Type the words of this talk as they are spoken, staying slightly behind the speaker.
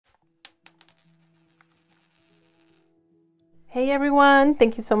Hey everyone,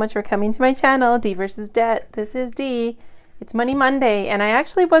 thank you so much for coming to my channel, D versus Debt. This is D. It's Money Monday, and I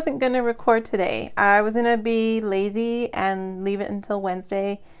actually wasn't going to record today. I was going to be lazy and leave it until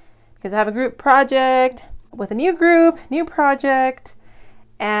Wednesday because I have a group project with a new group, new project,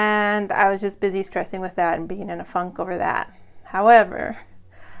 and I was just busy stressing with that and being in a funk over that. However,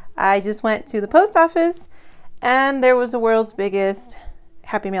 I just went to the post office and there was the world's biggest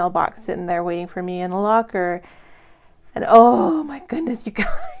Happy Mail box sitting there waiting for me in the locker. And oh my goodness, you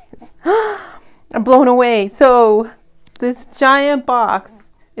guys, I'm blown away. So this giant box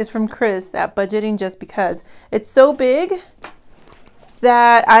is from Chris at Budgeting Just Because. It's so big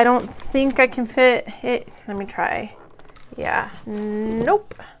that I don't think I can fit it. Let me try. Yeah,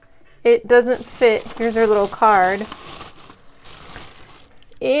 nope. It doesn't fit. Here's our little card.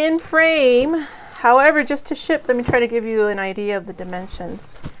 In frame. However, just to ship, let me try to give you an idea of the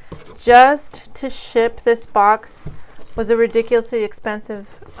dimensions. Just to ship this box was a ridiculously expensive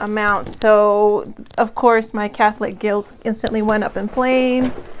amount. So of course my Catholic guilt instantly went up in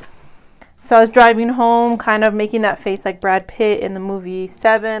flames. So I was driving home kind of making that face like Brad Pitt in the movie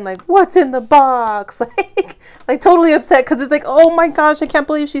Seven, like what's in the box, like totally upset because it's like, oh my gosh, I can't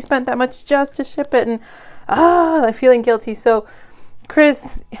believe she spent that much just to ship it, and I'm feeling guilty. So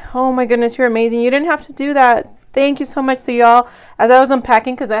Chris, oh my goodness, you're amazing. You didn't have to do that. Thank you so much. So y'all, as I was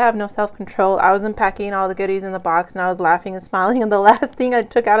unpacking, because I have no self-control, I was unpacking all the goodies in the box and I was laughing and smiling, and the last thing I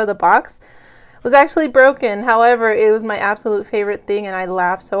took out of the box was actually broken. However, it was my absolute favorite thing and I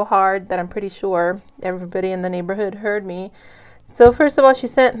laughed so hard that I'm pretty sure everybody in the neighborhood heard me. So first of all, she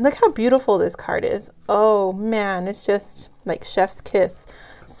sent, look how beautiful this card is. Oh man, it's just like chef's kiss.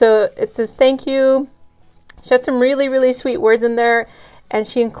 So it says thank you. She had some really sweet words in there. And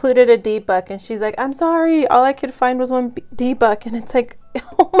she included a D-buck, and she's like, I'm sorry, all I could find was one D-buck. And it's like,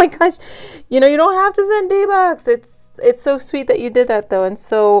 oh my gosh, you know, you don't have to send D-bucks. It's so sweet that you did that though. And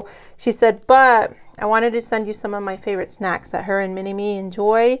so she said, but I wanted to send you some of my favorite snacks that her and Mini-Me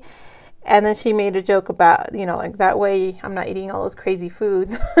enjoy. And then she made a joke about, you know, like that way I'm not eating all those crazy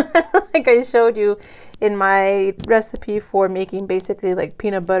foods. Like I showed you in my recipe for making basically like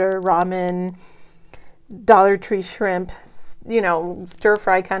peanut butter, ramen, Dollar Tree shrimp, you know, stir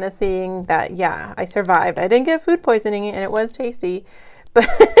fry kind of thing. That, yeah, I survived. I didn't get food poisoning and it was tasty, but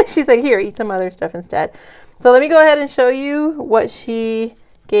she's like, here, eat some other stuff instead. So let me go ahead and show you what she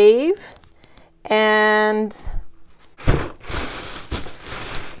gave. And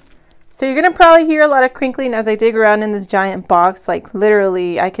so you're gonna probably hear a lot of crinkling as I dig around in this giant box. Like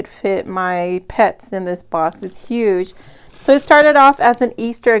literally I could fit my pets in this box. It's huge. So it started off as an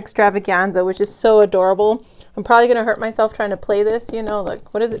Easter extravaganza, which is so adorable. I'm probably going to hurt myself trying to play this, you know,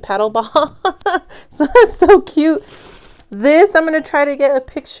 like, what is it, paddle ball? So that's so cute. This, I'm going to try to get a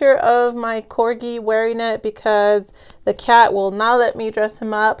picture of my Corgi wearing it because the cat will not let me dress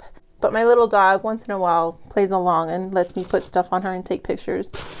him up. But my little dog, once in a while, plays along and lets me put stuff on her and take pictures.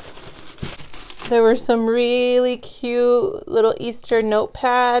 There were some really cute little Easter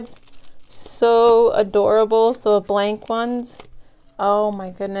notepads. So adorable. So blank ones. Oh my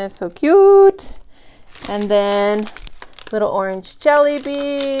goodness, so cute. And then little orange jelly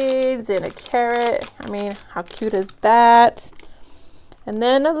beads and a carrot. I mean, how cute is that? And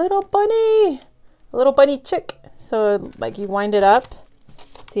then a little bunny chick. So like you wind it up,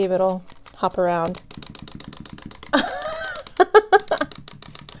 see if it'll hop around.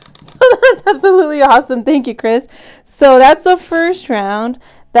 So that's absolutely awesome. Thank you, Chris. So that's the first round.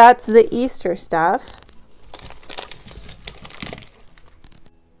 That's the Easter stuff.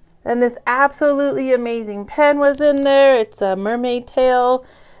 And this absolutely amazing pen was in there. It's a mermaid tail.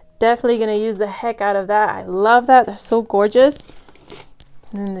 Definitely going to use the heck out of that. I love that. They're so gorgeous.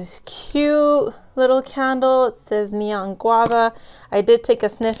 And then this cute little candle. It says neon guava. I did take a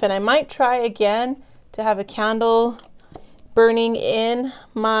sniff and I might try again to have a candle burning in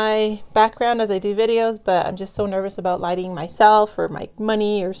my background as I do videos, but I'm just so nervous about lighting myself or my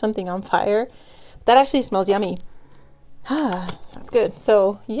money or something on fire. That actually smells yummy. Ah, that's good.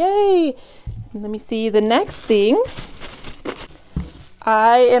 So yay. Let me see the next thing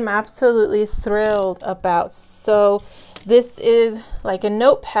I am absolutely thrilled about. So this is like a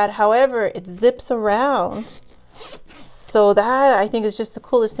notepad, however it zips around, so that I think is just the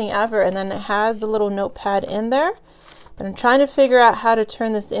coolest thing ever. And then it has a little notepad in there, but I'm trying to figure out how to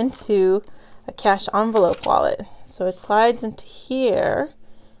turn this into a cash envelope wallet. So it slides into here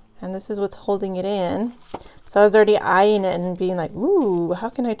and this is what's holding it in. So I was already eyeing it and being like, ooh, how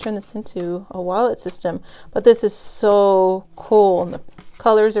can I turn this into a wallet system? But this is so cool and the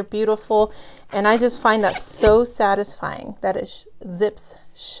colors are beautiful. And I just find that so satisfying that it zips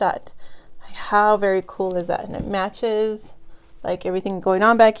shut. Like, how very cool is that? And it matches like everything going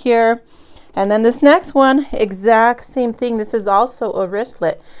on back here. And then this next one, exact same thing. This is also a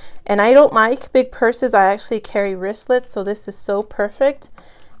wristlet. And I don't like big purses. I actually carry wristlets, so this is so perfect.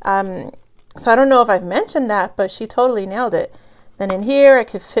 So I don't know if I've mentioned that, but she totally nailed it. Then in here, I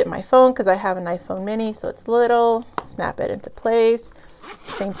could fit my phone because I have an iPhone mini, so it's little. Snap it into place.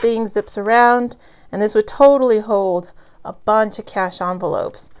 Same thing, zips around. And this would totally hold a bunch of cash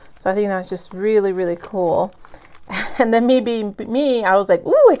envelopes. So I think that's just really, really cool. And then me being me, I was like,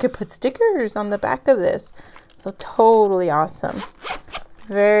 ooh, I could put stickers on the back of this. So totally awesome.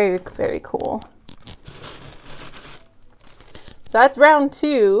 Very, very cool. So that's round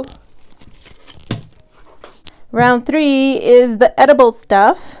 2. Round 3 is the edible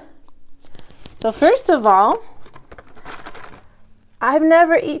stuff. So first of all, I've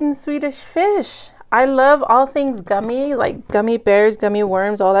never eaten Swedish fish. I love all things gummy, like gummy bears, gummy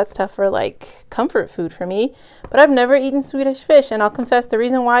worms, all that stuff are like comfort food for me. But I've never eaten Swedish fish, and I'll confess the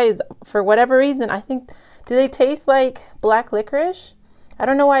reason why is for whatever reason, I think, do they taste like black licorice? I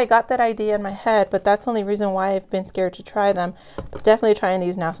don't know why I got that idea in my head, but that's the only reason why I've been scared to try them. But definitely trying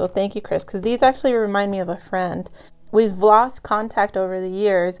these now, so thank you, Chris, because these actually remind me of a friend. We've lost contact over the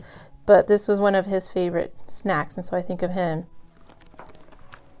years, but this was one of his favorite snacks, and so I think of him.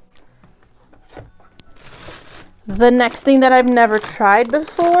 The next thing that I've never tried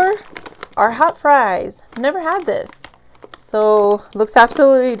before are hot fries. Never had this. So looks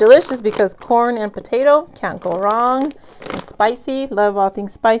absolutely delicious because corn and potato, can't go wrong. And spicy, love all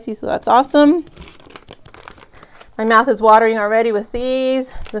things spicy, so that's awesome. My mouth is watering already with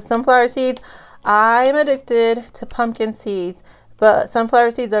these. The sunflower seeds. I'm addicted to pumpkin seeds, but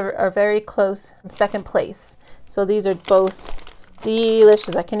sunflower seeds are very close, second place. So these are both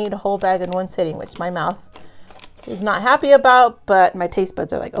delicious. I can eat a whole bag in one sitting, which my mouth is not happy about, but my taste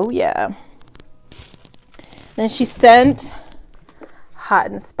buds are like, oh yeah. Then she sent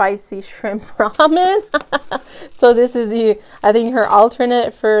hot and spicy shrimp ramen. So this is I think her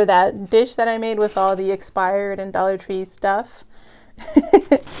alternate for that dish that I made with all the expired and Dollar Tree stuff.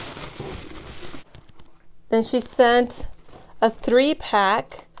 Then she sent a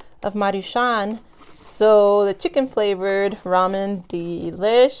 3-pack of Maruchan. So the chicken flavored ramen,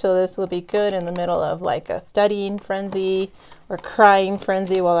 delish. So this will be good in the middle of like a studying frenzy or crying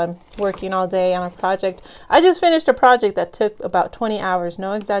frenzy while I'm working all day on a project. I just finished a project that took about 20 hours,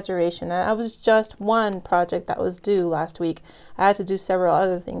 no exaggeration. That was just one project that was due last week. I had to do several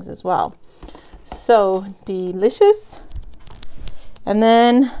other things as well. So delicious. And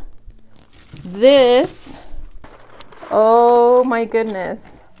then this, oh my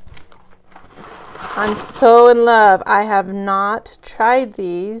goodness. I'm so in love. I have not tried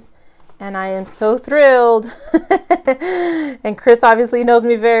these and I am so thrilled. And Chris obviously knows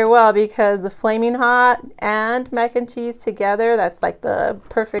me very well because the flaming hot and mac and cheese together, that's like the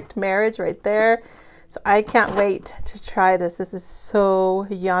perfect marriage right there. So I can't wait to try this. This is so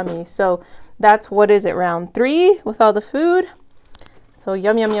yummy. So that's, what is it, round 3 with all the food. So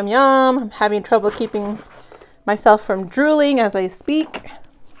yum, yum, yum, yum. I'm having trouble keeping myself from drooling as I speak.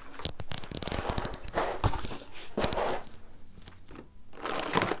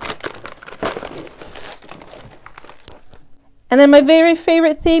 And then my very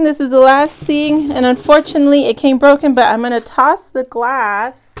favorite thing, this is the last thing, and unfortunately it came broken, but I'm going to toss the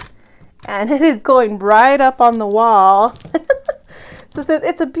glass, and it is going right up on the wall. So it says,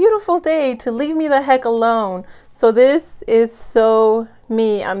 it's a beautiful day to leave me the heck alone. So this is so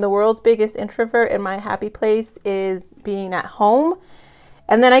me. I'm the world's biggest introvert, and my happy place is being at home.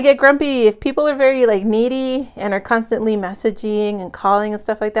 And then I get grumpy if people are very like needy and are constantly messaging and calling and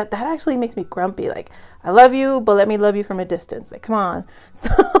stuff like that. That actually makes me grumpy. Like, I love you, but let me love you from a distance. Like, come on. So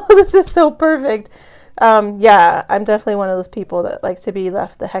this is so perfect. Yeah, I'm definitely one of those people that likes to be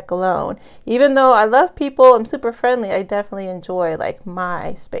left the heck alone. Even though I love people, I'm super friendly, I definitely enjoy like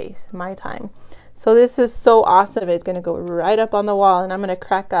my space, my time. So this is so awesome. It's going to go right up on the wall, and I'm going to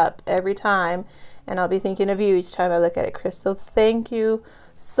crack up every time. And I'll be thinking of you each time I look at it, Chris. So thank you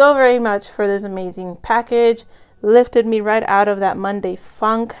so very much for this amazing package. Lifted me right out of that Monday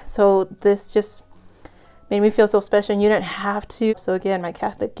funk. So this just made me feel so special, and you didn't have to. So again, my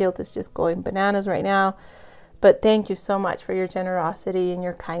Catholic guilt is just going bananas right now. But thank you so much for your generosity and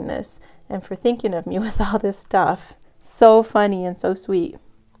your kindness, and for thinking of me with all this stuff. So funny and so sweet.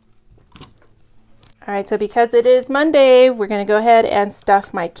 All right, so because it is Monday, we're going to go ahead and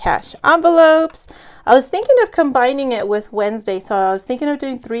stuff my cash envelopes. I was thinking of combining it with Wednesday, so I was thinking of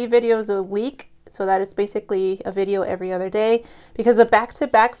doing 3 videos a week, so that it's basically a video every other day, because the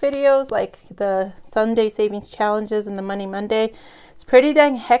back-to-back videos, like the Sunday savings challenges and the Money Monday, it's pretty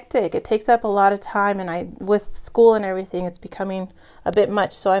dang hectic. It takes up a lot of time, and with school and everything, it's becoming a bit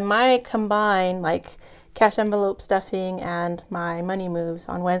much. So I might combine like cash envelope stuffing and my money moves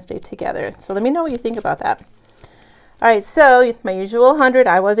on Wednesday together. So let me know what you think about that. All right, so my usual 100,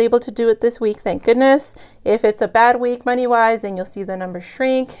 I was able to do it this week, thank goodness. If it's a bad week money-wise, then you'll see the number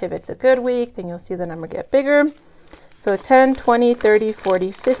shrink. If it's a good week, then you'll see the number get bigger. So 10, 20, 30,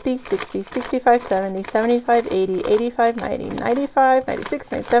 40, 50, 60, 65, 70, 75, 80, 85, 90, 95,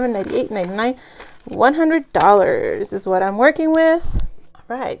 96, 97, 98, 99, $100 is what I'm working with.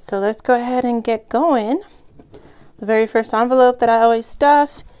 All right, so let's go ahead and get going. The very first envelope that I always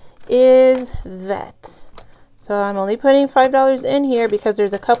stuff is vet. So I'm only putting $5 in here because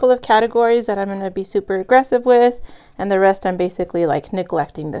there's a couple of categories that I'm going to be super aggressive with, and the rest I'm basically like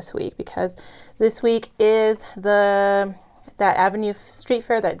neglecting this week, because this week is that Avenue Street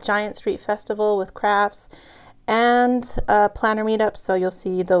Fair, that giant street festival with crafts and planner meetups. So you'll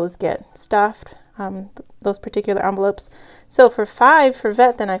see those get stuffed, those particular envelopes. So for $5 for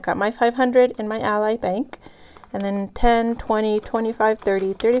vet, then I've got my $500 in my Ally Bank, and then 10, 20, 25,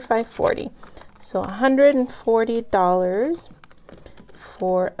 30, 35, 40. So $140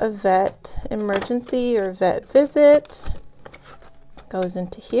 for a vet emergency or vet visit goes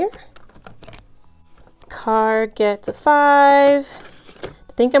into here. Car gets a $5. I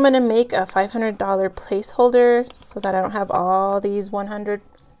think I'm going to make a $500 placeholder so that I don't have all these 100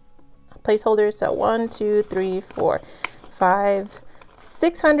 placeholders. So 1, 2, 3, 4, 5,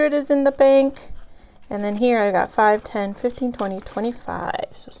 600 is in the bank. And then here I got 5, 10, 15, 20, 25.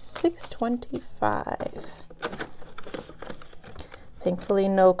 So $625. Thankfully,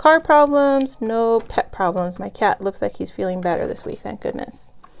 no car problems, no pet problems. My cat looks like he's feeling better this week, thank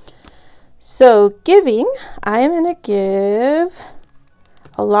goodness. So giving, I am going to give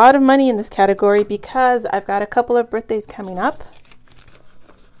a lot of money in this category because I've got a couple of birthdays coming up.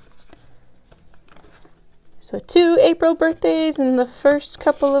 So 2 April birthdays in the first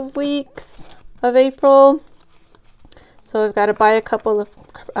couple of weeks of April. So I've got to buy a couple of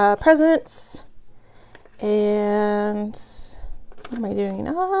presents. And what am I doing?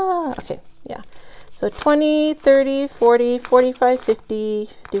 Okay, yeah. So 20, 30, 40, 45, 50,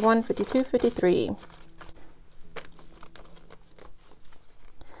 51, 52, 53.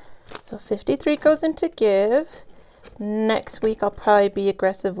 So 53 goes into give. Next week I'll probably be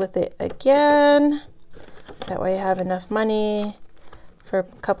aggressive with it again. That way I have enough money for a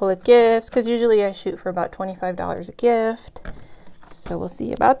couple of gifts, because usually I shoot for about $25 a gift. So we'll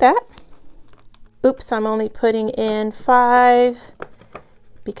see about that. Oops, I'm only putting in 5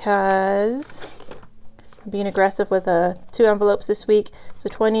 because I'm being aggressive with 2 envelopes this week. So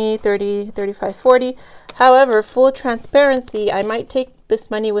 20, 30, 35, 40. However, full transparency, I might take this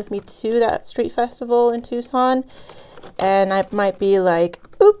money with me to that street festival in Tucson, and I might be like,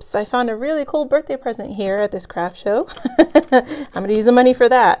 oops, I found a really cool birthday present here at this craft show. I'm going to use the money for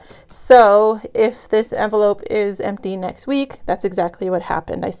that. So if this envelope is empty next week, that's exactly what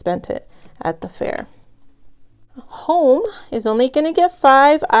happened. I spent it at the fair. Home is only going to get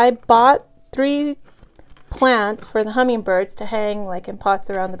 5. I bought 3 plants for the hummingbirds to hang like in pots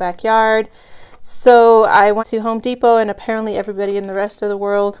around the backyard. So I went to Home Depot, and apparently everybody in the rest of the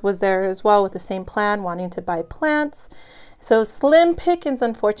world was there as well with the same plan, wanting to buy plants. So slim pickings,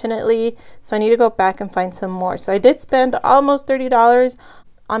 unfortunately. So I need to go back and find some more. So I did spend almost $30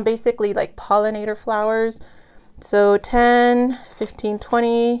 on basically like pollinator flowers. So 10, 15,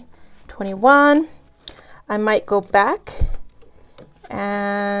 20, 21. I might go back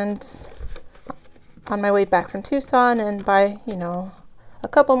and on my way back from Tucson and buy, you know, a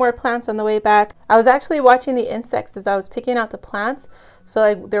couple more plants on the way back. I was actually watching the insects as I was picking out the plants.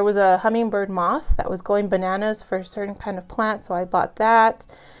 So there was a hummingbird moth that was going bananas for a certain kind of plant, so I bought that.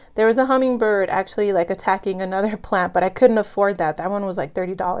 There was a hummingbird actually like attacking another plant, but I couldn't afford that. That one was like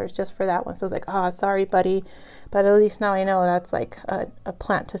 $30 just for that one. So I was like, oh, sorry, buddy. But at least now I know that's like a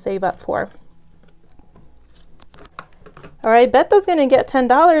plant to save up for. All right, Betho's gonna get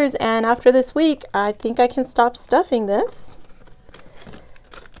 $10, and after this week, I think I can stop stuffing this,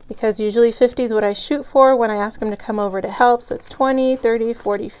 because usually 50 is what I shoot for when I ask him to come over to help. So it's 20, 30,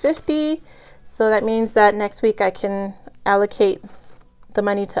 40, 50. So that means that next week I can allocate the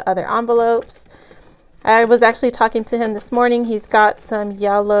money to other envelopes. I was actually talking to him this morning. He's got some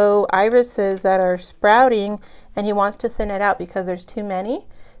yellow irises that are sprouting, and he wants to thin it out because there's too many.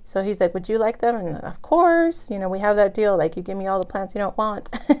 So he's like, would you like them? And of course, you know, we have that deal, like you give me all the plants you don't want.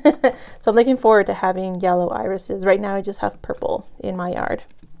 So I'm looking forward to having yellow irises. Right now I just have purple in my yard.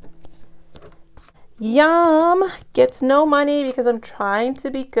 Yum gets no money because I'm trying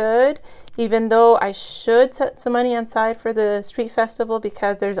to be good, even though I should set some money aside for the street festival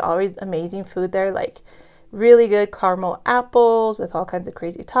because there's always amazing food there, like really good caramel apples with all kinds of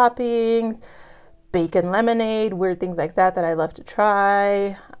crazy toppings, bacon lemonade, weird things like that that I love to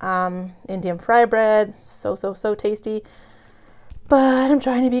try, Indian fry bread, so tasty. But I'm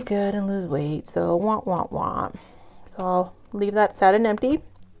trying to be good and lose weight, so want. So I'll leave that sad and empty.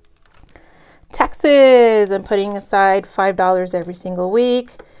 Taxes, I'm putting aside $5 every single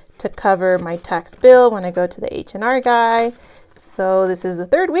week to cover my tax bill when I go to the H&R guy. So this is the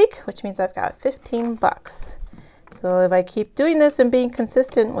third week, which means I've got 15 bucks. So if I keep doing this and being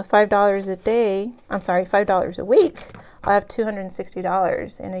consistent with $5 a day, $5 a week, I'll have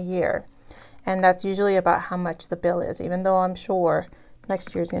 $260 in a year. And that's usually about how much the bill is, even though I'm sure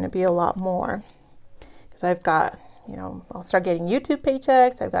next year is going to be a lot more. Because I've got, I'll start getting YouTube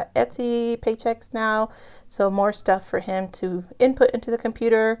paychecks. I've got Etsy paychecks now. So more stuff for him to input into the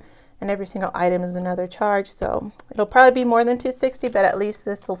computer. And every single item is another charge. So it'll probably be more than $260, but at least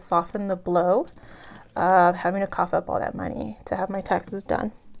this will soften the blow of having to cough up all that money to have my taxes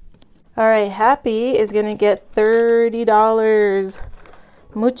done. All right, Happy is going to get $30.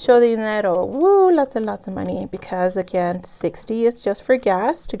 Mucho dinero. Woo, lots and lots of money, because again, 60 is just for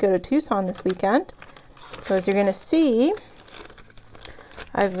gas to go to Tucson this weekend. So as you're going to see,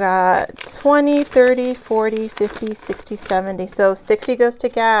 I've got 20, 30, 40, 50, 60, 70. So 60 goes to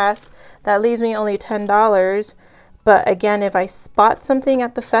gas. That leaves me only $10. But again, if I spot something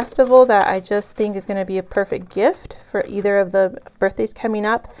at the festival that I just think is going to be a perfect gift for either of the birthdays coming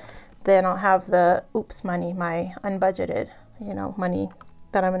up, then I'll have the oops money, my unbudgeted, money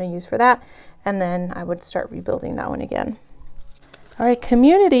that I'm going to use for that. And then I would start rebuilding that one again. All right,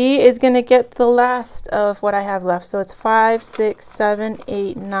 community is going to get the last of what I have left. So it's 5, 6, 7,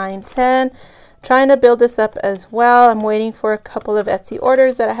 8, 9, 10. Trying to build this up as well. I'm waiting for a couple of Etsy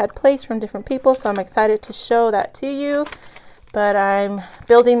orders that I had placed from different people. So I'm excited to show that to you. But I'm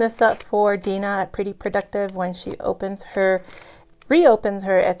building this up for Dina at Pretty Productive when she reopens her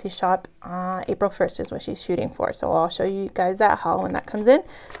Etsy shop. April 1st is what she's shooting for. So I'll show you guys that haul when that comes in.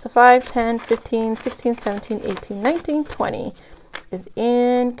 So 5, 10, 15, 16, 17, 18, 19, 20 is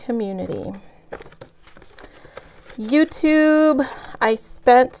in community. YouTube, I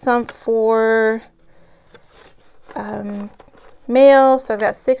spent some for mail, so I've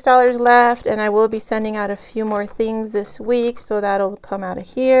got $6 left, and I will be sending out a few more things this week, so that'll come out of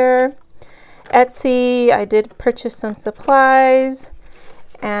here. Etsy, I did purchase some supplies,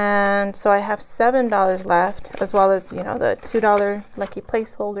 and so I have $7 left, as well as the $2 lucky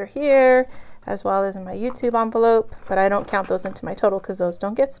placeholder here, as well as in my YouTube envelope, but I don't count those into my total because those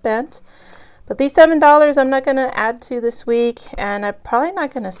don't get spent. But these $7 I'm not going to add to this week, and I'm probably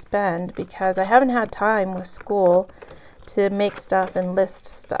not going to spend because I haven't had time with school to make stuff and list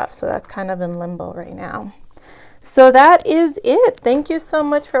stuff. So that's kind of in limbo right now. So that is it. Thank you so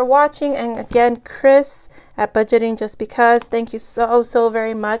much for watching. And again, Chris at Budgeting Just Because, thank you so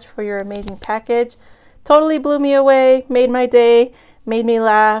very much for your amazing package. Totally blew me away, made my day, made me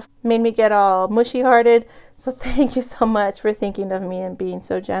laugh, made me get all mushy hearted. So thank you so much for thinking of me and being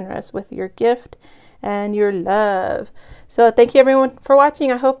so generous with your gift and your love. So thank you everyone for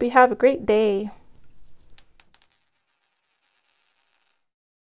watching. I hope you have a great day.